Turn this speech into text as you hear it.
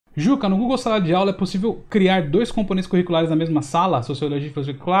Juka, no Google Sala de Aula é possível criar dois componentes curriculares na mesma sala? Sociologia e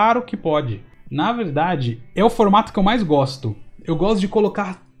filosofia? Claro que pode. Na verdade, é o formato que eu mais gosto. Eu gosto de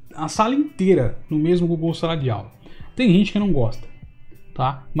colocar a sala inteira no mesmo Google Sala de Aula. Tem gente que não gosta,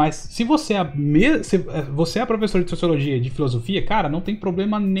 tá? Mas se você é professor de sociologia e de filosofia, cara, não tem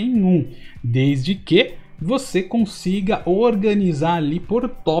problema nenhum. Desde que você consiga organizar ali por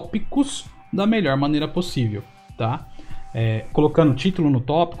tópicos da melhor maneira possível, tá? Colocando título no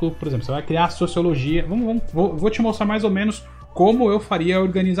tópico, por exemplo, você vai criar sociologia. Vou te mostrar mais ou menos como eu faria a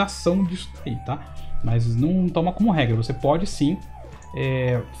organização disso aí, tá? Mas não toma como regra, você pode sim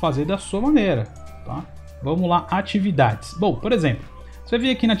fazer da sua maneira, tá? Vamos lá, atividades. Bom, por exemplo, você vai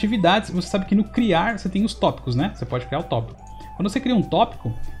vir aqui na atividades, você sabe que no criar você tem os tópicos, né? Você pode criar o tópico. Quando você cria um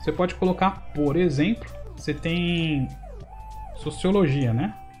tópico, você pode colocar, por exemplo, você tem sociologia,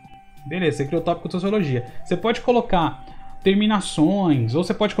 né? Beleza, você criou o tópico de sociologia. Você pode colocar terminações, ou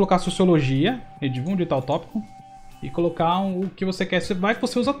você pode colocar sociologia, vamos editar o tópico, e colocar o que você quer. Vai que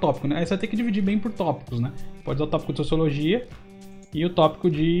você usa tópico, né? Aí você vai ter que dividir bem por tópicos, né? Pode usar o tópico de sociologia e o tópico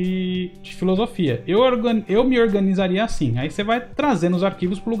de filosofia. Eu me organizaria assim. Aí você vai trazendo os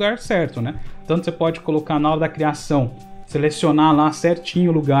arquivos para o lugar certo, né? Tanto você pode colocar na hora da criação, selecionar lá certinho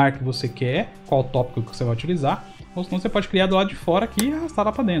o lugar que você quer, qual tópico que você vai utilizar, ou senão você pode criar do lado de fora aqui e arrastar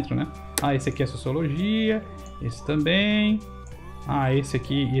lá para dentro, né? Esse aqui é sociologia, esse também. Esse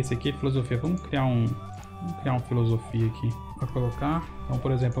aqui e esse aqui é filosofia. Vamos criar uma filosofia aqui para colocar. Então,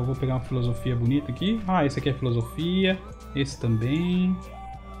 por exemplo, eu vou pegar uma filosofia bonita aqui. Esse aqui é filosofia, esse também.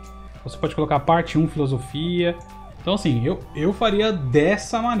 Você pode colocar parte 1 filosofia. Então, assim, eu faria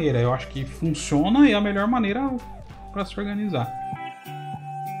dessa maneira. Eu acho que funciona e é a melhor maneira para se organizar.